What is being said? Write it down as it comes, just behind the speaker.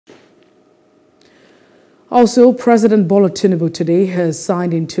Also, President Bola Tinubu today has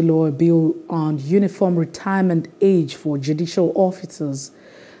signed into law a bill on uniform retirement age for judicial officers.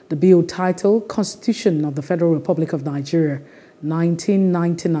 The bill, titled Constitution of the Federal Republic of Nigeria,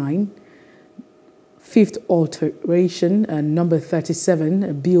 1999, Fifth Alteration, and number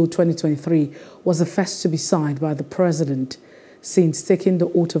 37, Bill 2023, was the first to be signed by the President since taking the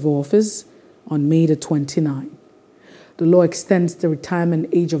oath of office on May the 29th. The law extends the retirement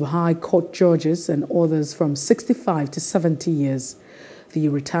age of High Court judges and others from 65 to 70 years. The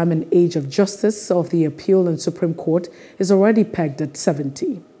retirement age of Justice of the Appeal and Supreme Court is already pegged at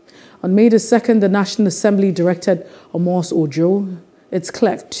 70. On May the 2nd, the National Assembly directed Amos Ojo, its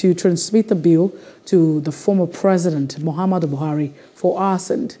clerk, to transmit the bill to the former President Muhammadu Buhari for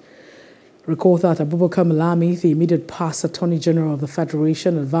assent. Recall that Abubakar Malami, the immediate past Attorney General of the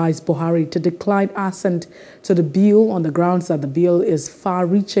Federation, advised Buhari to decline assent to the bill on the grounds that the bill is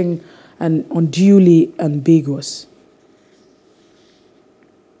far-reaching and unduly ambiguous.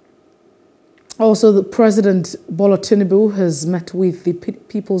 Also, the President Bola Tinubu has met with the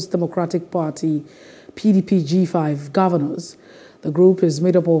People's Democratic Party, P.D.P G-5 governors. The group is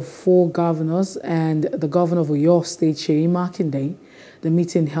made up of 4 governors and the Governor of Oyo State, Seyi Makinde. The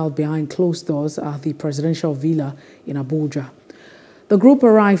meeting held behind closed doors at the presidential villa in Abuja. The group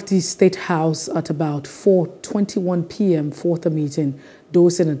arrived at the State House at about 4:21 p.m. for the meeting.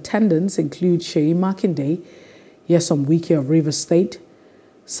 Those in attendance include Seyi Makinde, Nyesom Wike of Rivers State,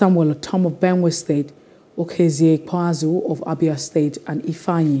 Samuel Otom of Benue State, Okezie Kwazu of Abia State, and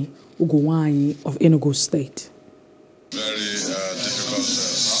Ifeanyi Ugowanyi of Enugu State. Very difficult.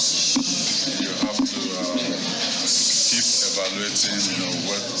 You have to keep evaluating,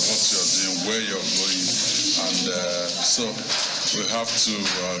 what you're doing, where you're going, and so we have to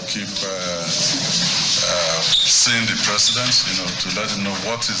keep seeing the president, to let him know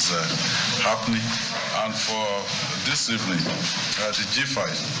what is happening. And for this evening, the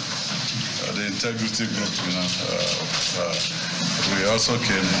G5, the integrity group, we also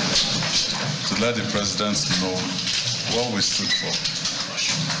came to let the president know what we stood for: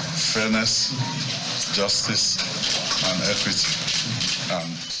 fairness, justice, and equity.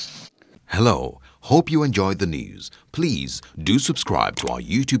 Hello, hope you enjoyed the news. Please do subscribe to our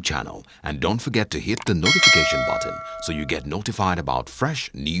YouTube channel and don't forget to hit the notification button so you get notified about fresh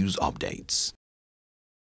news updates.